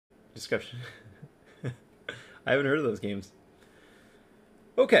Discussion. I haven't heard of those games.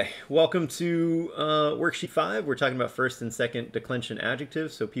 Okay, welcome to Worksheet 5. We're talking about first and second declension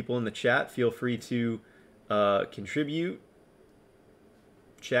adjectives. So people in the chat, feel free to contribute,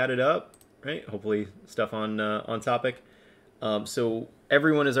 chat it up, right? Hopefully stuff on topic. So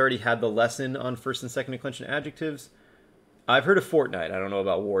everyone has already had the lesson on first and second declension adjectives. I've heard of Fortnite. I don't know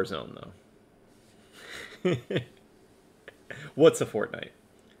about Warzone, though. What's a fortnight?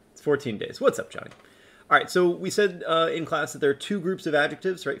 It's 14 days. What's up, Johnny? All right, so we said in class that there are two groups of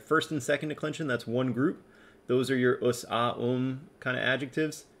adjectives, right? First and second declension, that's one group. Those are your us, kind of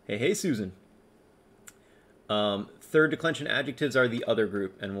adjectives. Hey, hey, Susan. Third declension adjectives are the other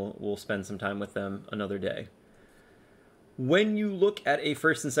group, and we'll spend some time with them another day. When you look at a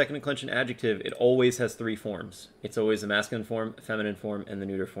first and second declension adjective, it always has three forms. It's always the masculine form, feminine form, and the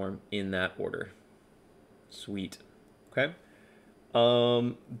neuter form in that order. Sweet. Okay.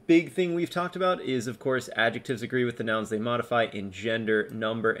 Big thing we've talked about is, of course, adjectives agree with the nouns they modify in gender,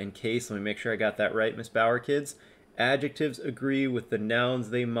 number, and case. Let me make sure I got that right, Miss Bauer kids. Adjectives agree with the nouns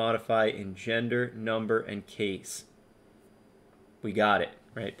they modify in gender, number, and case. We got it,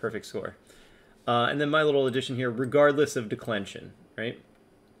 right? Perfect score. And then my little addition here, regardless of declension, right?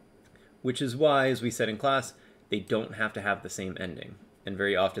 Which is why, as we said in class, they don't have to have the same ending. And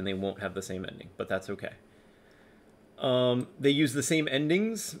very often they won't have the same ending, but that's okay. They use the same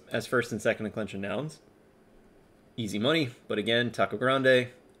endings as first and second declension nouns. Easy money, but again, taco grande,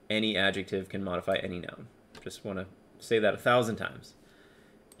 any adjective can modify any noun. Just want to say that 1,000 times.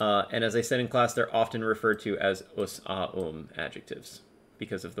 And as I said in class, they're often referred to as us, adjectives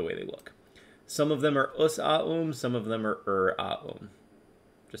because of the way they look. Some of them are us, some of them are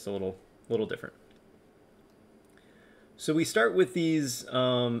just a little different. So we start with these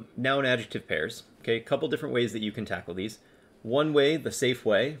noun-adjective pairs. Okay, a couple different ways that you can tackle these. One way, the safe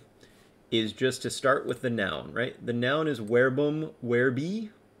way, is just to start with the noun, right? The noun is werbum,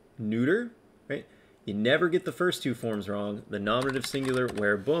 werbe, neuter, right? You never get the first two forms wrong. The nominative singular,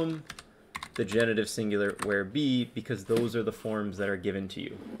 werbum, the genitive singular, werbe, because those are the forms that are given to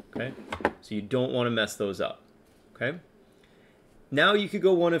you, okay? So you don't want to mess those up, okay? Now you could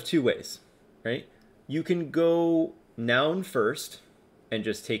go one of two ways, right? You can go noun first and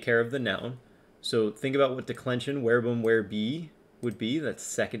just take care of the noun. So think about what declension, werbum, werbe would be. That's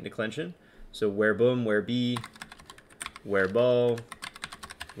second declension. So werbum, werbe, werbo,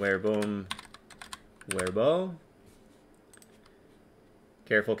 werbum, werbo.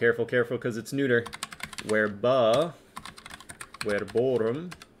 Careful, careful, careful, because it's neuter. Werba,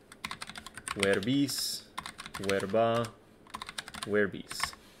 werborum, werbis, werba,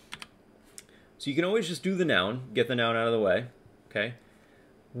 werbis. So you can always just do the noun, get the noun out of the way, okay?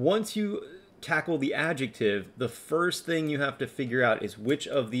 Once you tackle the adjective, the first thing you have to figure out is which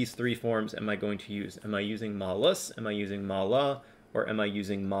of these three forms am I going to use? Am I using malus, am I using mala, or am I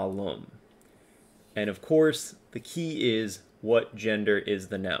using malum? And of course, the key is what gender is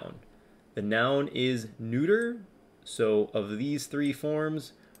the noun. The noun is neuter, so of these three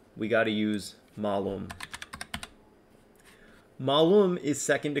forms, we got to use malum. Malum is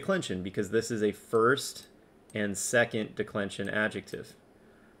second declension because this is a first and second declension adjective.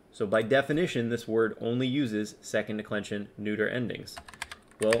 So by definition, this word only uses second declension neuter endings.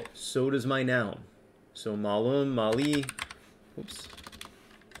 Well, so does my noun. So malum, mali, oops,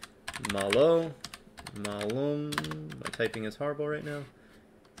 malo, malum, my typing is horrible right now,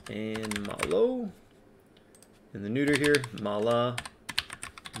 and malo, and the neuter here, mala,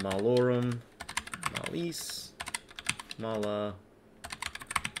 malorum, malis, mala,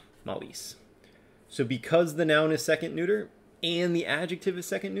 malis. So because the noun is second neuter and the adjective is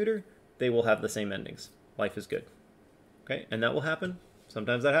second neuter, they will have the same endings. Life is good. Okay, and that will happen.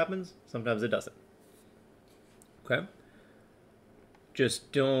 Sometimes that happens, sometimes it doesn't. Okay?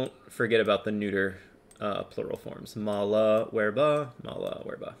 Just don't forget about the neuter plural forms. Mala, werba, mala,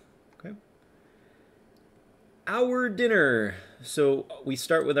 werba. Okay? Our dinner. So we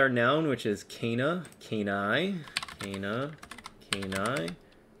start with our noun, which is cana, canai, cana, canai.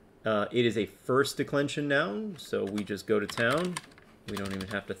 It is a first declension noun, so we just go to town. We don't even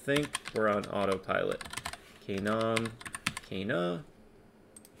have to think. We're on autopilot. Canam, cana,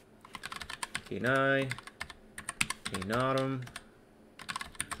 canai, canarum,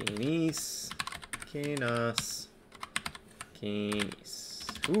 canis, canas, canis.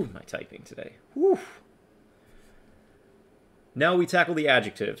 Ooh, my typing today. Whew. Now we tackle the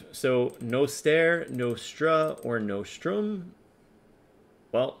adjective. So noster, nostra, or nostrum.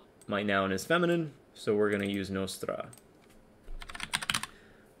 Well, my noun is feminine, so we're going to use nostra.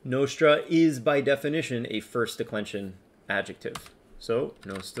 Nostra is, by definition, a first declension adjective. So,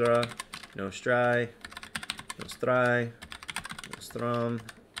 nostra, nostrai, nostrai, nostram,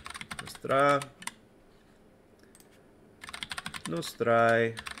 nostra,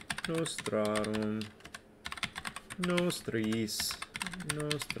 nostrai, nostrarum, nostris,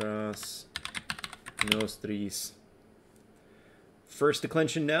 nostras, nostris. First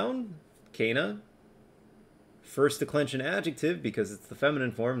declension noun, kena. First declension adjective, because it's the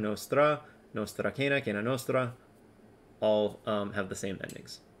feminine form, nostra, nostra kena, kena nostra, all have the same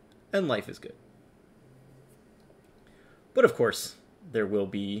endings. And life is good. But of course, there will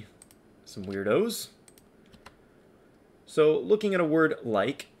be some weirdos. So looking at a word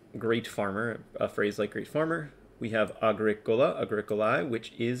like great farmer, a phrase like great farmer, we have agricola, agricolae,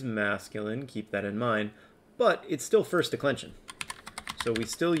 which is masculine, keep that in mind, but it's still first declension. So we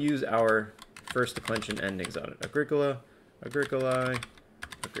still use our first declension endings on it. Agricola, agricolae,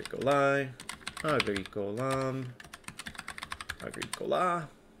 agricolae, agricolam, agricola,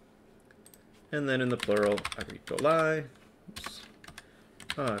 and then in the plural, agricolae, oops,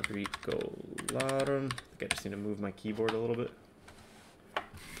 agricolarum. I think I just need to move my keyboard a little bit.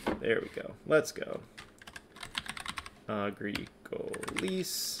 There we go. Let's go.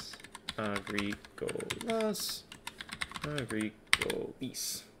 Agricolis, agricolas,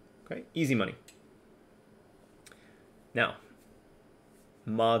 agricolis. Okay, easy money. Now,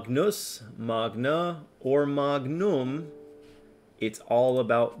 magnus, magna, or magnum, it's all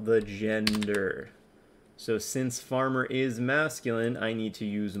about the gender. So since farmer is masculine, I need to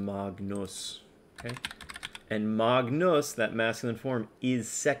use magnus. Okay? And magnus, that masculine form, is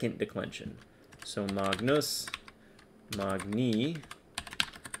second declension. So magnus, magni.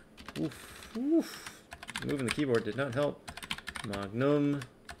 Oof, oof. Moving the keyboard did not help. Magnum,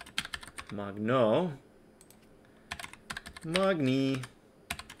 magno, magni,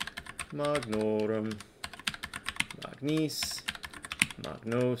 magnorum, magnis,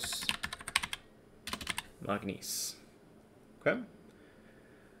 magnos, magnis. Okay?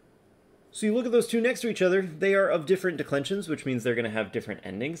 So you look at those two next to each other, they are of different declensions, which means they're going to have different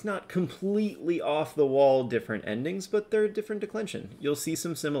endings. Not completely off the wall different endings, but they're different declension. You'll see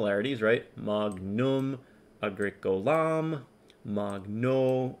some similarities, right? Magnum, agricolam,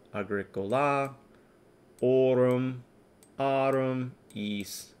 magno, agricola, aurum, arum,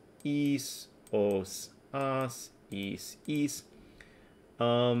 is, os, as, is.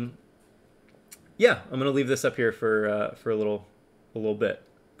 Yeah, I'm gonna leave this up here for a little bit,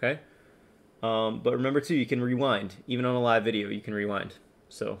 okay? But remember too, you can rewind. Even on a live video, you can rewind.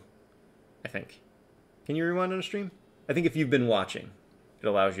 So, I think. Can you rewind on a stream? I think if you've been watching, it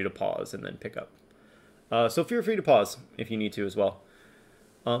allows you to pause and then pick up. So feel free to pause if you need to as well.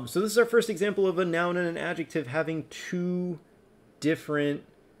 So this is our first example of a noun and an adjective having two different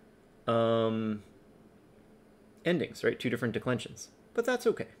endings, right? Two different declensions. But that's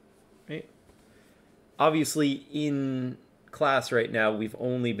okay, right? Obviously, in class right now, we've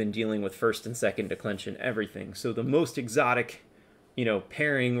only been dealing with first and second declension everything. So the most exotic,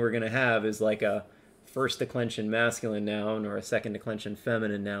 pairing we're going to have is like a first declension masculine noun or a second declension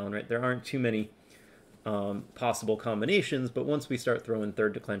feminine noun, right? There aren't too many possible combinations, but once we start throwing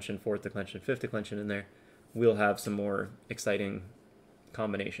third declension, fourth declension, fifth declension in there, we'll have some more exciting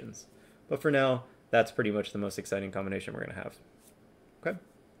combinations. But for now, that's pretty much the most exciting combination we're going to have. Okay?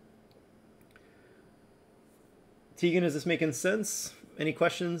 Tegan, is this making sense? Any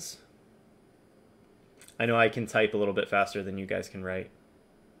questions? I know I can type a little bit faster than you guys can write.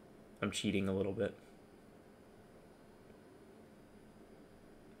 I'm cheating a little bit.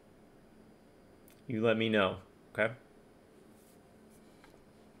 You let me know, okay?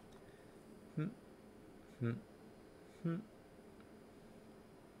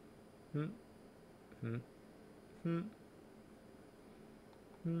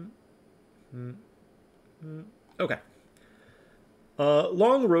 Okay.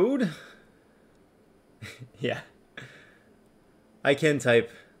 Long road. Yeah. I can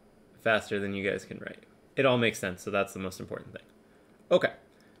type faster than you guys can write. It all makes sense, so that's the most important thing. Okay.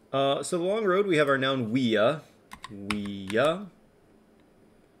 So the long road, we have our noun weia. Weia.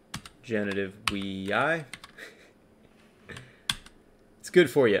 Genitive weii. It's good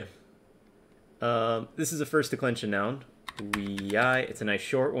for you. This is a first declension noun. Weii. It's a nice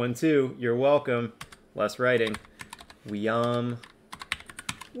short one too. You're welcome. Less writing. Weam.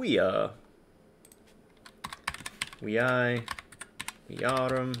 Weia. Weii.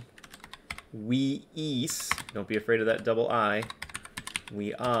 Wearum. Weis. Don't be afraid of that double I.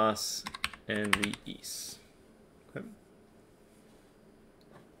 Weas. And weis. Okay.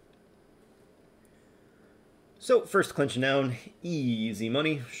 So, first declension noun, easy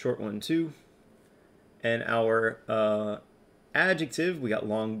money, short one too. And our Adjective, we got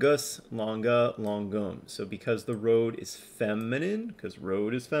longus, longa, longum. So because the road is feminine,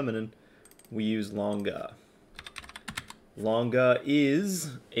 we use longa. Longa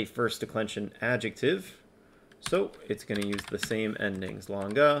is a first declension adjective, so it's going to use the same endings.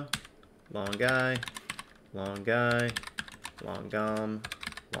 Longa, longai, longai, longam,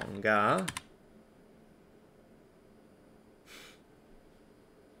 longa.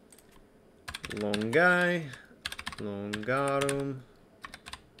 Longai, longarum,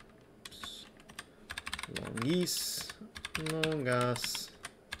 longis, longas,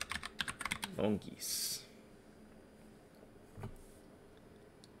 longis.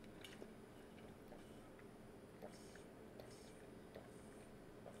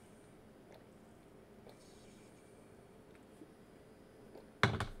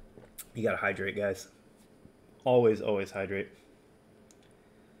 You gotta hydrate, guys. Always, always hydrate.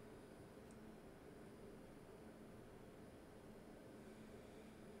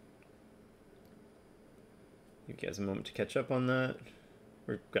 Give you guys a moment to catch up on that.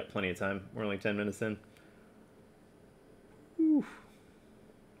 We've got plenty of time. We're only 10 minutes in. Whew.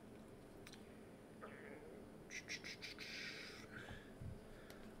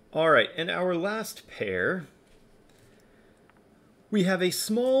 All right, and our last pair, we have a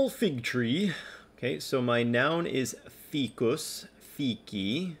small fig tree. Okay, so my noun is ficus,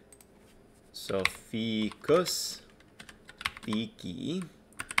 fici. So ficus, fici.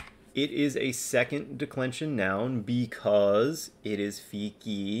 It is a second declension noun because it is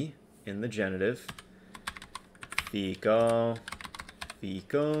fici in the genitive. Fico,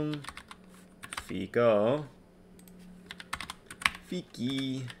 ficum, fico,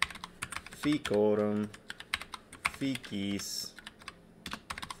 fici, ficorum, ficis,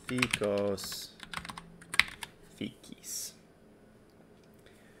 ficos, ficis.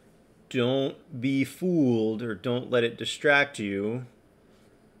 Don't be fooled, or don't let it distract you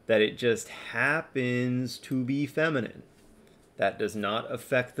that it just happens to be feminine. That does not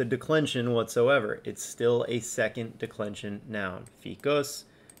affect the declension whatsoever. It's still a second declension noun. Ficus,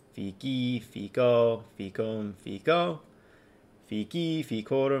 fici, fico, ficum, fico, fici,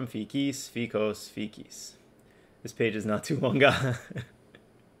 ficorum, ficis, ficos, ficis. This page is not too long.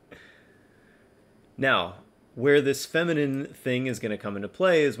 Now, where this feminine thing is going to come into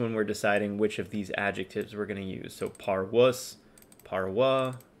play is when we're deciding which of these adjectives we're going to use. So parvus,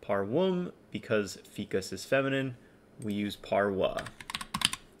 parva, parvum, because ficus is feminine, we use parva.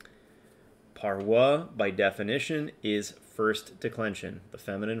 Parva, by definition, is first declension. The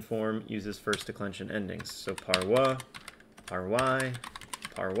feminine form uses first declension endings. So parva, parvai,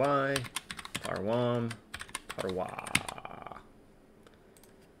 parvai, parvam, parva.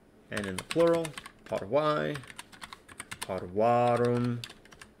 And in the plural, parvai, parvarum,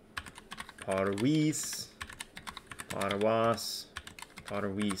 parvis, parvas,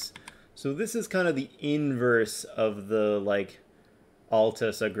 parvis. So this is kind of the inverse of the like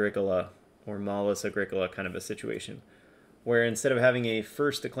altus agricola or malus agricola kind of a situation, where instead of having a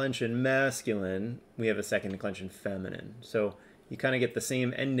first declension masculine, we have a second declension feminine. So you kind of get the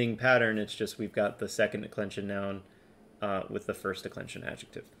same ending pattern, it's just we've got the second declension noun with the first declension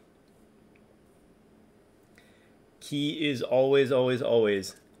adjective. Key is always, always,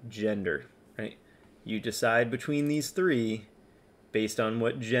 always gender, right? You decide between these three based on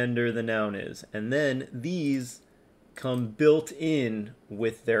what gender the noun is. And then these come built in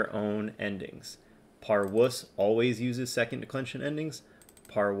with their own endings. Parvus always uses second declension endings.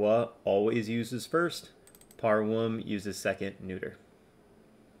 Parva always uses first. Parvum uses second neuter.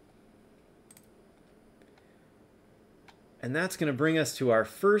 And that's going to bring us to our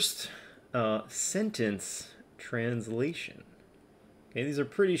first sentence translation. Okay, these are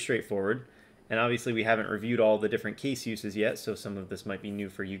pretty straightforward. And obviously we haven't reviewed all the different case uses yet, so some of this might be new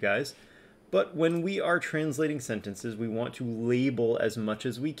for you guys. But when we are translating sentences, we want to label as much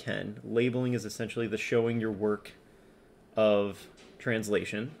as we can. Labeling is essentially the showing your work of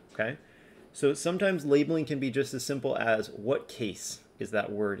translation, okay? So sometimes labeling can be just as simple as what case is that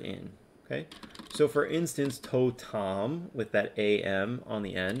word in, okay? So for instance, totam with that am on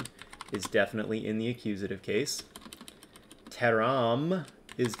the end is definitely in the accusative case. Teram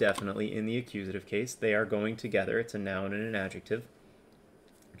is definitely in the accusative case. They are going together. It's a noun and an adjective,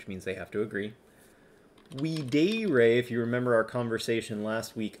 which means they have to agree. Videre, if you remember our conversation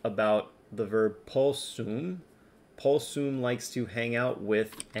last week about the verb possum, possum likes to hang out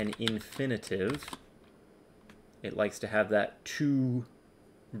with an infinitive. It likes to have that to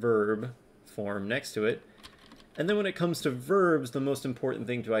verb form next to it. And then when it comes to verbs, the most important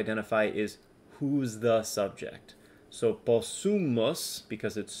thing to identify is who's the subject. So possumus,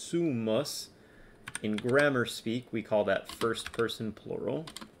 because it's sumus, In grammar speak, we call that first person plural,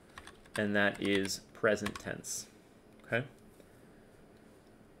 and that is present tense. Okay?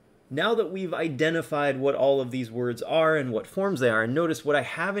 Now that we've identified what all of these words are and what forms they are, and notice what I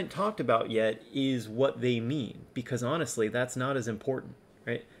haven't talked about yet is what they mean, because honestly, that's not as important,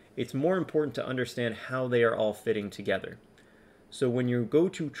 right? It's more important to understand how they are all fitting together. So when you go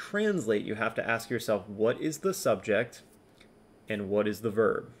to translate, you have to ask yourself, what is the subject and what is the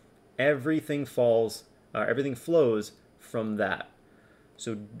verb? Everything flows from that.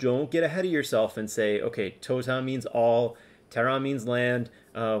 So don't get ahead of yourself and say, okay, tota means all, terra means land,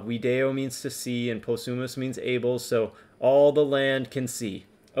 video means to see, and possumus means able, so all the land can see.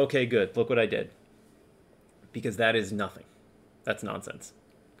 Okay, good, look what I did. Because that is nothing. That's nonsense.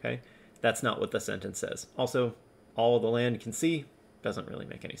 Okay? That's not what the sentence says. Also, all the land can see doesn't really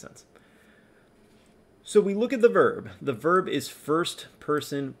make any sense. So we look at the verb. The verb is first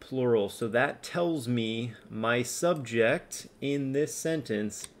person plural, so that tells me my subject in this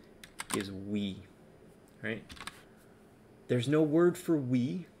sentence is we, right? There's no word for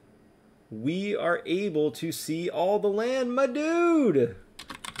we. We are able to see all the land, my dude.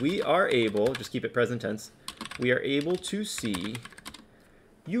 We are able, just keep it present tense, we are able to see,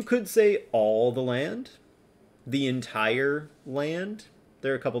 you could say all the land, the entire land.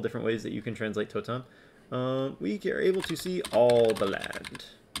 There are a couple different ways that you can translate totam. We are able to see all the land,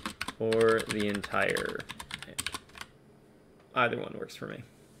 or the entire land. Either one works for me,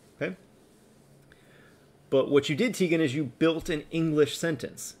 okay? But what you did, Tegan, is you built an English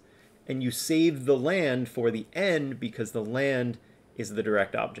sentence, and you saved the land for the end because the land is the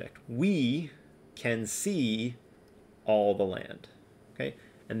direct object. We can see all the land, okay?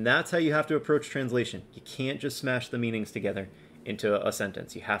 And that's how you have to approach translation. You can't just smash the meanings together into a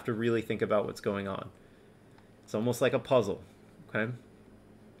sentence. You have to really think about what's going on. It's almost like a puzzle, okay?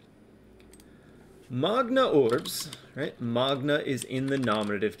 Magna urbs, right? Magna is in the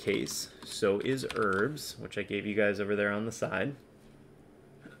nominative case. So is urbs, which I gave you guys over there on the side.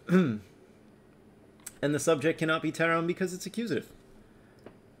 And the subject cannot be terram because it's accusative.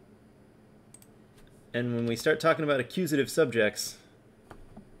 And when we start talking about accusative subjects,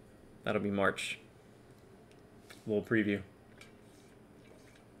 that'll be March. A little preview.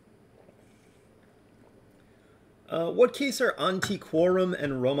 What case are antiquorum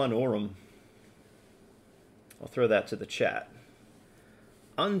and romanorum? I'll throw that to the chat.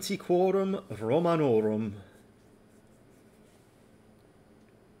 Antiquorum romanorum.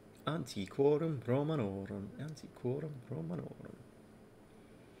 Antiquorum romanorum. Antiquorum romanorum.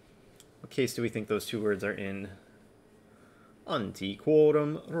 What case do we think those two words are in?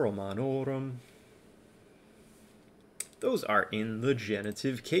 Antiquorum romanorum. Those are in the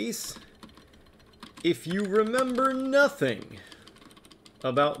genitive case. If you remember nothing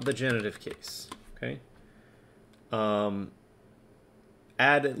about the genitive case, okay?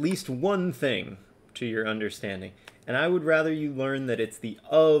 Add at least one thing to your understanding. And I would rather you learn that it's the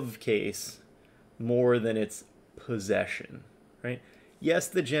of case more than it's possession, right? Yes,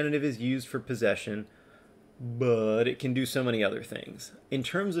 the genitive is used for possession, but it can do so many other things. In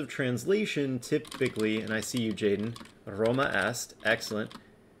terms of translation, typically, and I see you, Jaden, Roma est, excellent.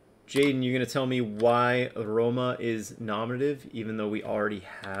 Jaden, you're going to tell me why Roma is nominative, even though we already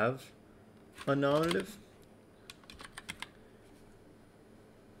have a nominative?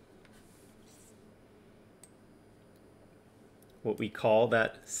 What we call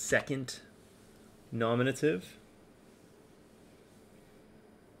that second nominative.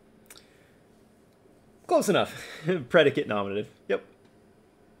 Close enough. Predicate nominative. Yep.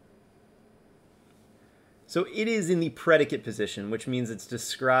 So it is in the predicate position, which means it's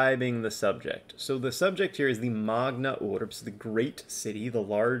describing the subject. So the subject here is the magna urbs, the great city, the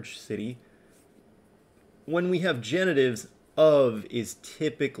large city. When we have genitives, of is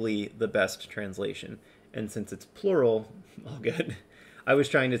typically the best translation. And since it's plural, all good. I was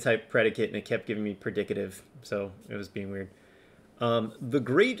trying to type predicate and it kept giving me predicative, so it was being weird. The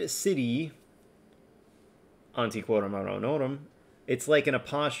great city, antiquorum romanorum, it's like an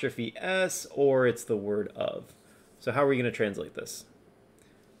apostrophe S or it's the word of. So how are we going to translate this?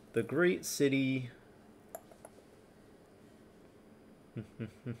 The great city.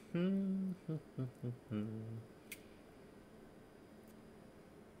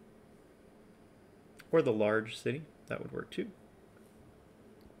 Or the large city. That would work too.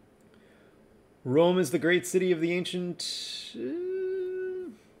 Rome is the great city of the ancient...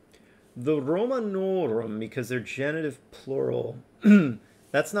 The Romanorum, because they're genitive plural.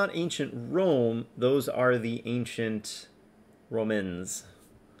 That's not ancient Rome. Those are the ancient Romans.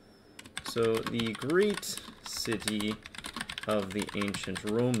 So the great city of the ancient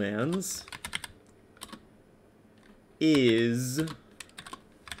Romans. is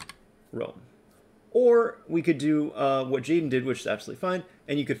Rome. Or we could do what Jaden did, which is absolutely fine,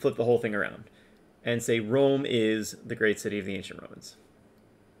 and you could flip the whole thing around and say Rome is the great city of the ancient Romans.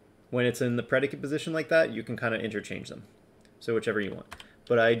 When it's in the predicate position like that, you can kind of interchange them. So whichever you want.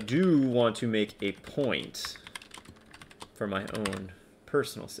 But I do want to make a point for my own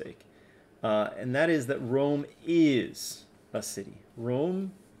personal sake. And that is that Rome is a city.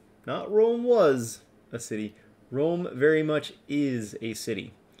 Rome, not Rome was a city. Rome very much is a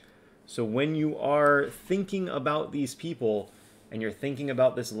city. So when you are thinking about these people and you're thinking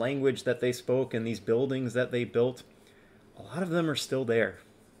about this language that they spoke and these buildings that they built, a lot of them are still there.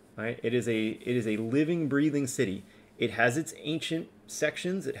 Right? It is a living, breathing city. It has its ancient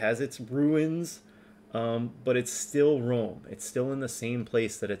sections, it has its ruins, but it's still Rome. It's still in the same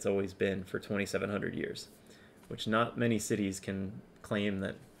place that it's always been for 2,700 years, which not many cities can claim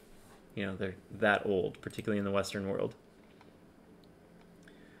that, you know, they're that old, particularly in the Western world.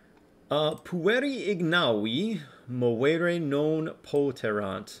 Pueri ignavi movere non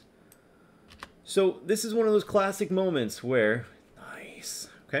poterant. So this is one of those classic moments where, nice,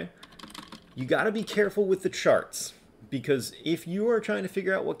 okay, you got to be careful with the charts, because if you are trying to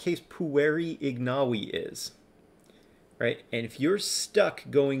figure out what case pueri ignavi is, right, and if you're stuck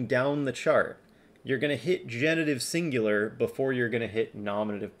going down the chart, you're going to hit genitive singular before you're going to hit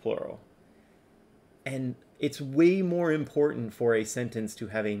nominative plural. And it's way more important for a sentence to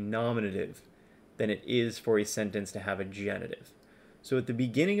have a nominative than it is for a sentence to have a genitive. So at the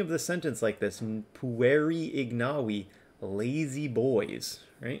beginning of the sentence like this, pueri ignavi, lazy boys,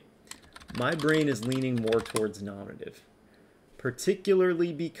 right? My brain is leaning more towards nominative,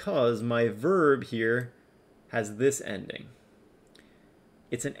 particularly because my verb here has this ending.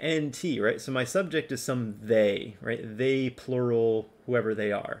 It's an NT, right? So my subject is some they, right? They, plural, whoever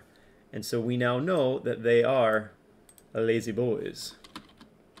they are. And so we now know that they are lazy boys.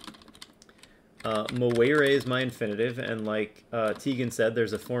 Movere is my infinitive, and like Tegan said,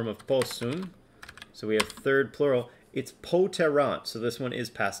 there's a form of possum. So we have third plural. It's poterant, so this one is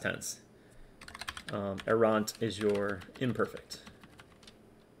past tense. Errant is your imperfect.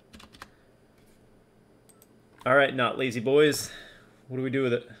 All right, not lazy boys. What do we do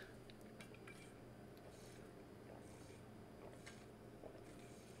with it?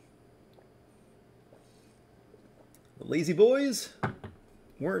 The lazy boys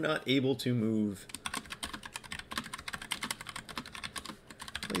were not able to move.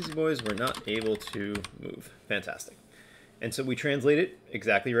 Lazy boys were not able to move. Fantastic. And so we translate it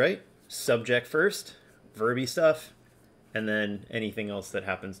exactly right. Subject first, verby stuff, and then anything else that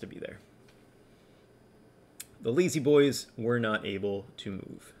happens to be there. The lazy boys were not able to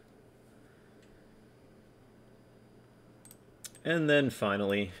move. And then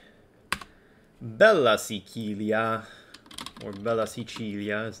finally, Bella Sicilia, or Bella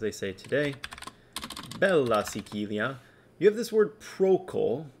Sicilia as they say today. Bella Sicilia. You have this word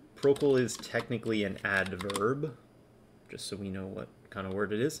procol. Procol is technically an adverb, just so we know what kind of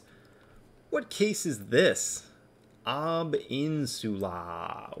word it is. What case is this? Ab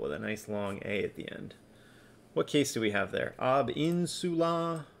insula, with a nice long A at the end. What case do we have there? Ab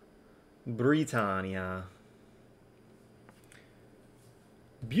insula Britannia.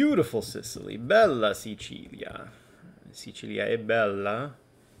 Beautiful Sicily, bella Sicilia. Sicilia è bella,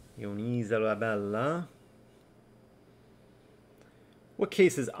 è un'isola bella. What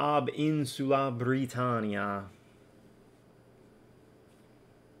case is ab insula Britannia?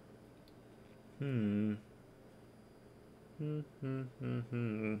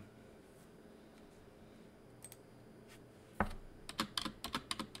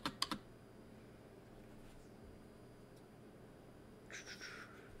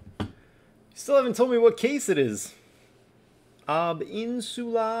 Still haven't told me what case it is. Ab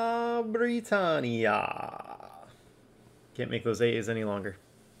insula Britannia. Can't make those A's any longer.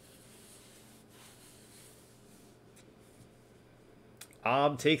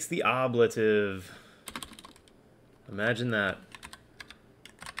 Ob takes the ablative. Imagine that.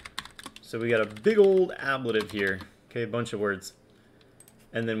 So we got a big old ablative here. Okay, a bunch of words.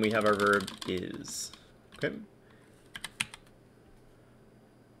 And then we have our verb is. Okay.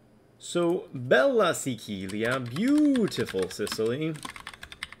 So, bella Sicilia, beautiful Sicily,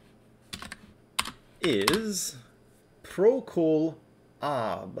 is procol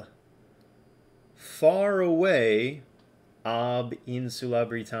ab, far away ab insula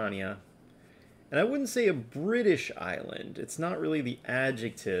Britannia. And I wouldn't say a British island. It's not really the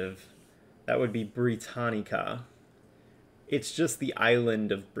adjective. That would be Britannica. It's just the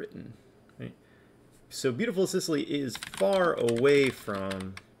island of Britain. Right? So beautiful Sicily is far away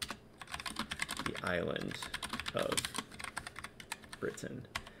from the island of Britain.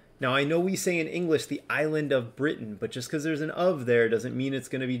 Now, I know we say in English the island of Britain, but just because there's an of there doesn't mean it's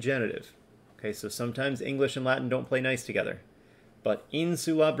going to be genitive. Okay, so sometimes English and Latin don't play nice together. But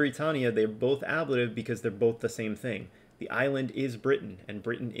Insula Britannia, they're both ablative because they're both the same thing. The island is Britain, and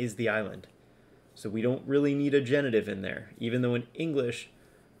Britain is the island. So we don't really need a genitive in there, even though in English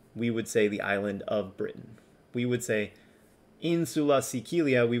we would say the island of Britain. We would say Insula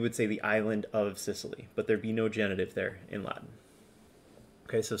Sicilia, we would say the island of Sicily, but there'd be no genitive there in Latin.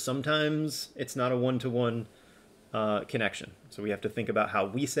 Okay, so sometimes it's not a one-to-one connection. So we have to think about how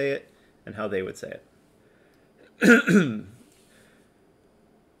we say it and how they would say it.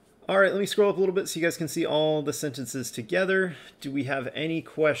 All right, let me scroll up a little bit so you guys can see all the sentences together. Do we have any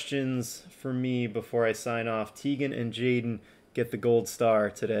questions for me before I sign off? Tegan and Jaden get the gold star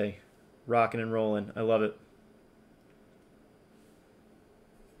today. Rocking and rolling. I love it.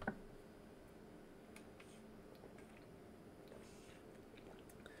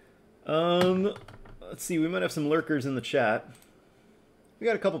 Let's see. We might have some lurkers in the chat. We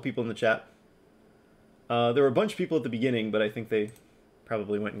got a couple people in the chat. There were a bunch of people at the beginning, but I think they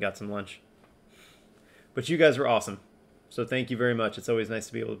probably went and got some lunch. But you guys were awesome. So thank you very much. It's always nice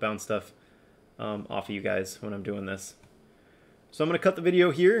to be able to bounce stuff off of you guys when I'm doing this. So I'm going to cut the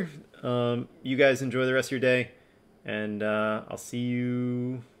video here. You guys enjoy the rest of your day, and I'll see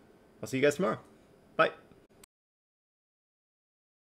you guys tomorrow.